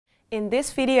In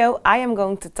this video, I am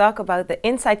going to talk about the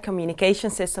Insyde communication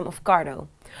system of Cardo.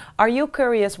 Are you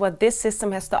curious what this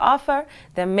system has to offer?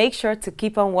 Then make sure to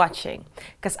keep on watching,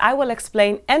 because I will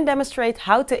explain and demonstrate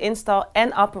how to install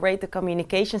and operate the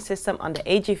communication system on the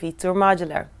AGV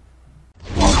Tourmodular.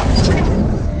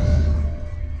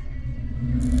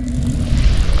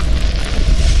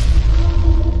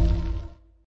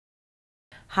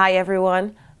 Hi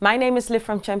everyone, my name is Liv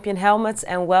from Champion Helmets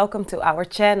and welcome to our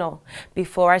channel.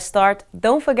 Before I start,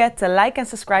 don't forget to like and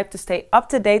subscribe to stay up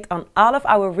to date on all of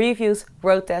our reviews,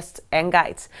 road tests and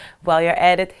guides. While you're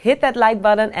at it, hit that like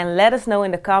button and let us know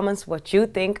in the comments what you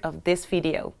think of this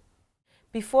video.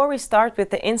 Before we start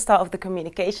with the install of the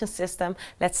communication system,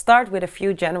 let's start with a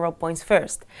few general points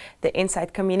first. The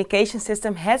Insyde communication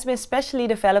system has been specially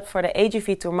developed for the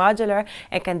AGV Tourmodular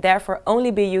and can therefore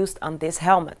only be used on this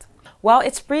helmet. While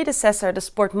its predecessor, the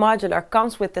Sport Modular,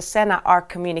 comes with the Senna ARC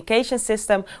communication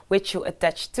system, which you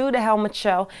attach to the helmet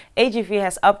shell, AGV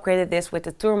has upgraded this with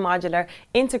the Tourmodular,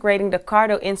 integrating the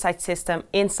Cardo Insyde system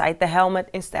inside the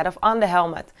helmet instead of on the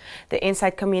helmet. The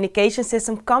Insyde communication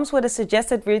system comes with a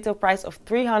suggested retail price of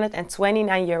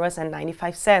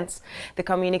 €329.95. The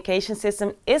communication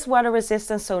system is water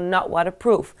resistant, so not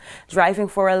waterproof. Driving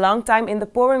for a long time in the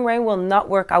pouring rain will not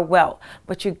work out well,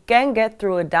 but you can get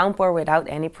through a downpour without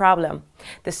any problem.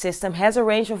 The system has a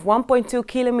range of 1.2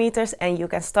 kilometers and you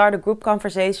can start a group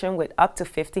conversation with up to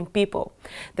 15 people.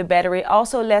 The battery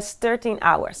also lasts 13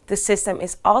 hours. The system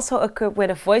is also equipped with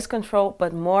a voice control,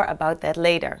 but more about that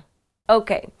later.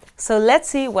 Okay, so let's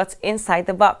see what's inside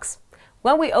the box.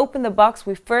 When we open the box,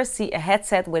 we first see a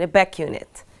headset with a back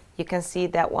unit. You can see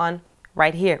that one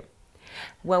right here.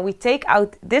 When we take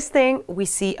out this thing, we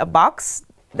see a box.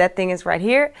 That thing is right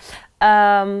here.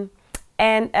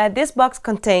 This box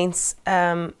contains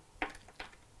the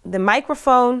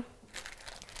microphone,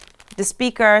 the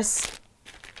speakers,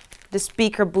 the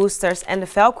speaker boosters and the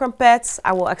Velcro pads.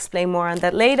 I will explain more on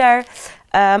that later.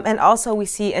 And also we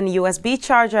see a USB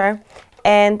charger,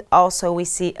 and also we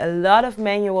see a lot of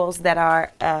manuals that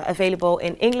are available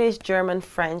in English, German,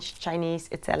 French, Chinese,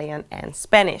 Italian and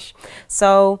Spanish.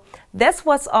 So that's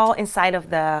what's all inside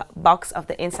of the box of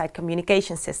the Insyde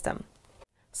communication system.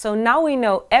 So now we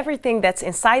know everything that's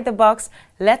inside the box,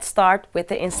 let's start with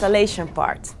the installation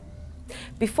part.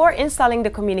 Before installing the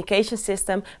communication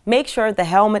system, make sure the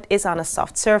helmet is on a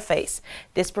soft surface.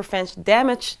 This prevents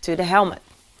damage to the helmet.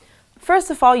 First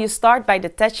of all, you start by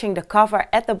detaching the cover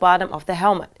at the bottom of the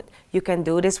helmet. You can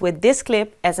do this with this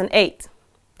clip as an aid.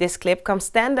 This clip comes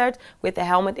standard with the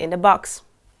helmet in the box.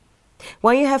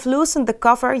 When you have loosened the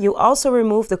cover, you also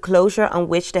remove the closure on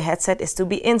which the headset is to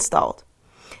be installed.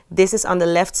 This is on the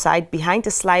left side behind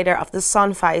the slider of the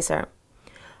sun visor.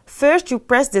 First you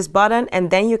press this button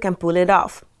and then you can pull it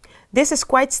off. This is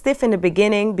quite stiff in the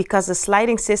beginning because the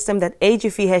sliding system that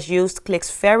AGV has used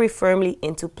clicks very firmly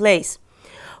into place.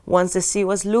 Once the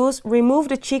seal is loose, remove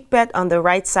the cheek pad on the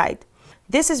right side.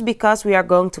 This is because we are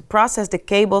going to process the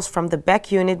cables from the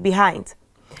back unit behind.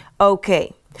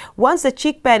 Okay, once the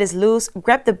cheek pad is loose,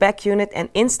 grab the back unit and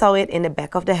install it in the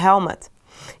back of the helmet.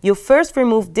 You first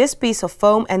remove this piece of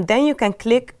foam and then you can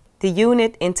click the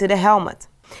unit into the helmet.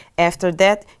 After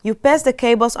that, you pass the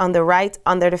cables on the right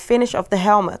under the finish of the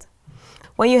helmet.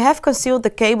 When you have concealed the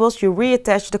cables, you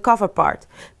reattach the cover part.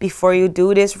 Before you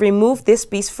do this, remove this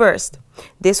piece first.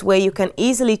 This way you can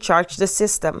easily charge the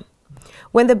system.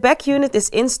 When the back unit is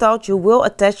installed, you will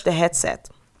attach the headset.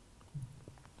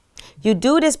 You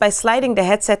do this by sliding the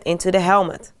headset into the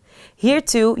helmet. Here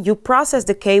too, you process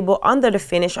the cable under the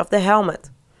finish of the helmet.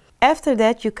 After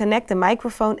that, you connect the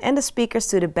microphone and the speakers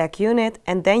to the back unit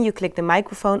and then you click the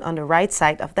microphone on the right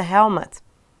side of the helmet.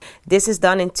 This is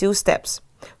done in 2 steps.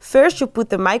 First, you put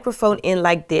the microphone in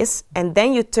like this and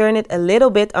then you turn it a little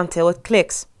bit until it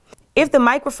clicks. If the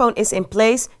microphone is in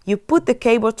place, you put the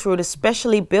cable through the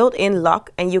specially built-in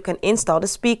lock and you can install the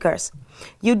speakers.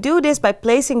 You do this by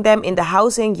placing them in the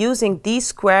housing using these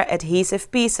square adhesive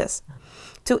pieces.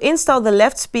 To install the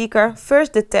left speaker,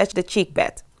 first detach the cheek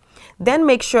pad. Then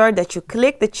make sure that you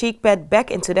click the cheek pad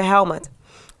back into the helmet.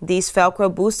 These Velcro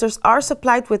boosters are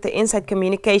supplied with the Insyde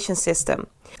communication system.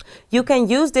 You can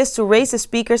use this to raise the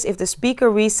speakers if the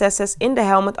speaker recesses in the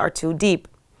helmet are too deep.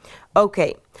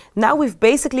 Okay, now we've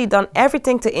basically done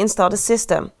everything to install the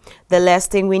system. The last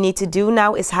thing we need to do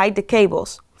now is hide the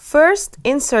cables. First,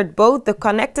 insert both the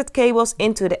connected cables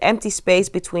into the empty space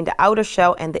between the outer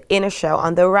shell and the inner shell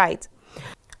on the right.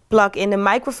 Plug in the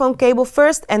microphone cable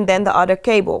first and then the other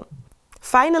cable.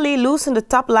 Finally, loosen the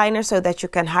top liner so that you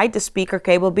can hide the speaker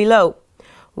cable below.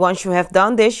 Once you have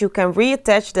done this, you can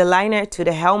reattach the liner to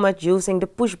the helmet using the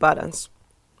push buttons.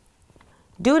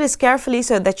 Do this carefully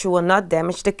so that you will not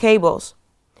damage the cables.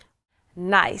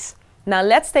 Nice! Now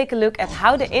let's take a look at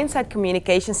how the Insyde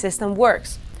communication system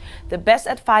works. The best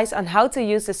advice on how to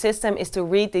use the system is to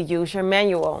read the user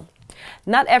manual.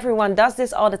 Not everyone does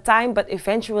this all the time, but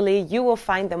eventually you will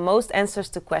find the most answers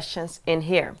to questions in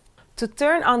here. To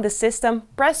turn on the system,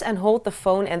 press and hold the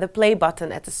phone and the play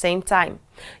button at the same time.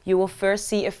 You will first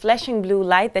see a flashing blue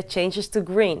light that changes to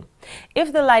green.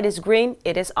 If the light is green,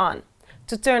 it is on.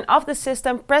 To turn off the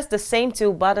system, press the same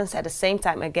two buttons at the same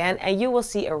time again and you will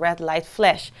see a red light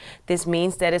flash. This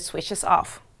means that it switches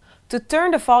off. To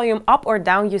turn the volume up or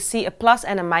down, you see a plus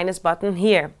and a minus button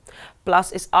here.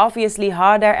 Plus is obviously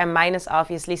harder and minus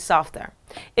obviously softer.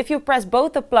 If you press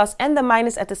both the plus and the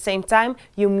minus at the same time,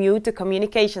 you mute the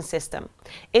communication system.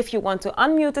 If you want to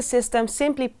unmute the system,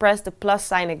 simply press the plus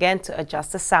sign again to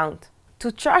adjust the sound. To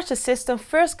charge the system,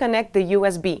 first connect the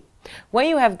USB. When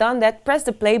you have done that, press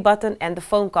the play button and the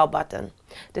phone call button.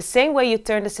 The same way you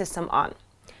turn the system on.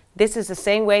 This is the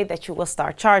same way that you will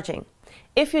start charging.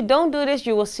 If you don't do this,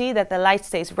 you will see that the light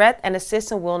stays red and the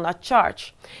system will not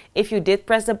charge. If you did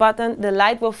press the button, the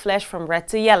light will flash from red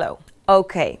to yellow.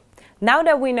 Okay, now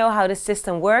that we know how the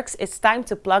system works, it's time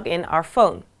to plug in our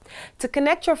phone. To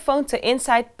connect your phone to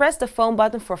Insyde, press the phone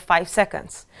button for 5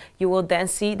 seconds. You will then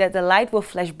see that the light will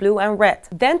flash blue and red.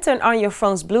 Then turn on your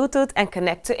phone's Bluetooth and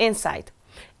connect to Insyde.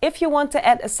 If you want to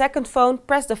add a second phone,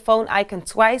 press the phone icon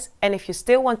twice, and if you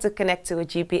still want to connect to a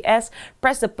GPS,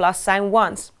 press the plus sign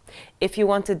once. If you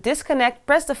want to disconnect,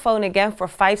 press the phone again for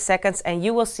 5 seconds and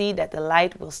you will see that the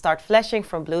light will start flashing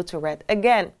from blue to red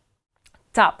again.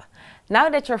 Top! Now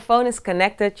that your phone is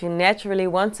connected, you naturally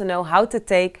want to know how to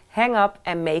take, hang up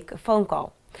and make a phone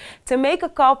call. To make a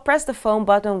call, press the phone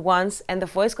button once and the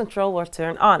voice control will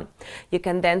turn on. You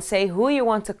can then say who you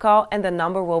want to call and the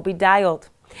number will be dialed.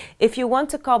 If you want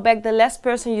to call back the last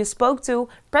person you spoke to,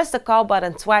 press the call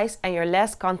button twice and your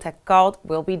last contact called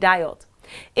will be dialed.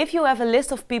 If you have a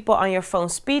list of people on your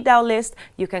phone's speed dial list,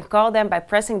 you can call them by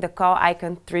pressing the call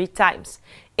icon 3 times.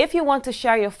 If you want to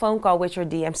share your phone call with your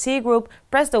DMC group,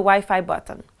 press the Wi-Fi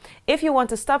button. If you want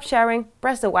to stop sharing,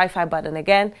 press the Wi-Fi button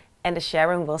again and the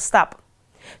sharing will stop.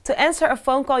 To answer a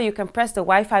phone call, you can press the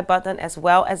Wi-Fi button as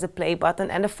well as the play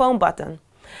button and the phone button.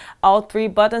 All 3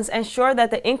 buttons ensure that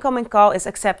the incoming call is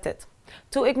accepted.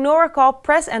 To ignore a call,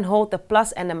 press and hold the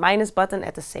plus and the minus button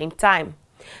at the same time.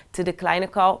 To decline a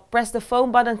call, press the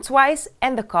phone button twice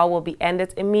and the call will be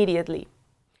ended immediately.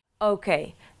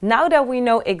 Okay, now that we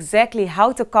know exactly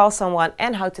how to call someone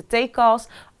and how to take calls,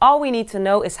 all we need to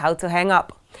know is how to hang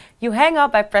up. You hang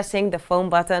up by pressing the phone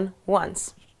button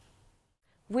once.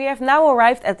 We have now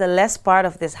arrived at the last part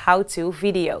of this how-to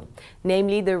video,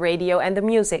 namely the radio and the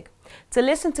music. To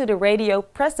listen to the radio,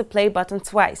 press the play button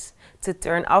twice. To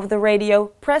turn off the radio,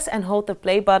 press and hold the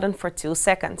play button for 2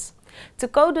 seconds. To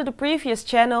go to the previous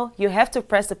channel, you have to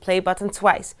press the play button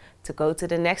twice. To go to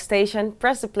the next station,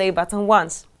 press the play button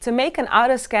once. To make an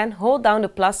auto scan, hold down the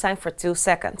plus sign for 2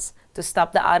 seconds. To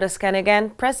stop the auto scan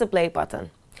again, press the play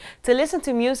button. To listen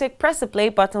to music, press the play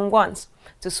button once.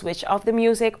 To switch off the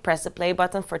music, press the play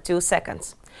button for 2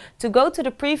 seconds. To go to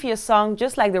the previous song,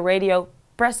 just like the radio,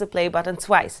 press the play button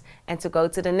twice. And to go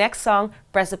to the next song,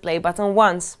 press the play button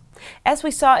once. As we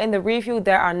saw in the review,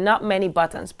 there are not many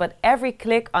buttons, but every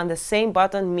click on the same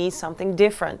button means something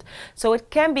different. So it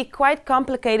can be quite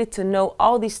complicated to know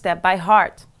all these steps by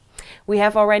heart. We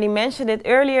have already mentioned it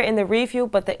earlier in the review,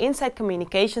 but the Insyde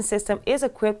communication system is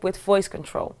equipped with voice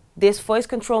control. This voice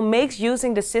control makes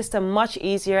using the system much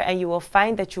easier and you will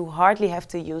find that you hardly have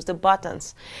to use the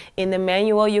buttons. In the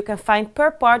manual you can find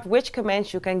per part which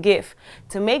commands you can give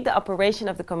to make the operation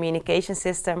of the communication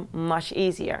system much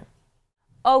easier.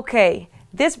 Okay,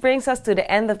 this brings us to the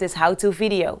end of this how-to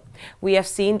video. We have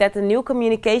seen that the new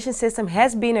communication system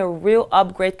has been a real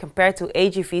upgrade compared to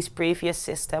AGV's previous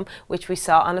system, which we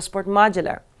saw on the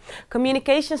Tourmodular.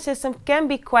 Communication system can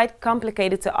be quite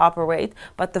complicated to operate,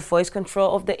 but the voice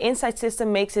control of the Insyde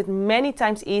system makes it many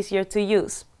times easier to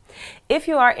use. If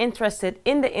you are interested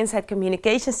in the Insyde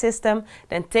communication system,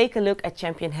 then take a look at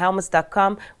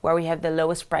championhelmets.com where we have the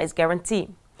lowest price guarantee.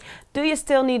 Do you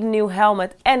still need a new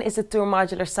helmet and is the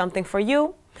Tourmodular something for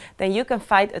you? Then you can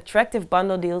find attractive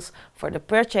bundle deals for the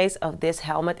purchase of this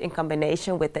helmet in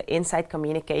combination with the Insyde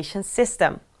communication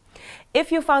system.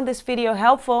 If you found this video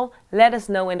helpful, let us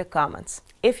know in the comments.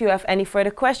 If you have any further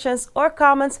questions or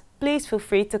comments, please feel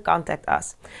free to contact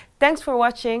us. Thanks for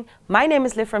watching. My name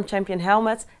is Liv from Champion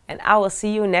Helmets and I will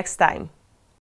see you next time.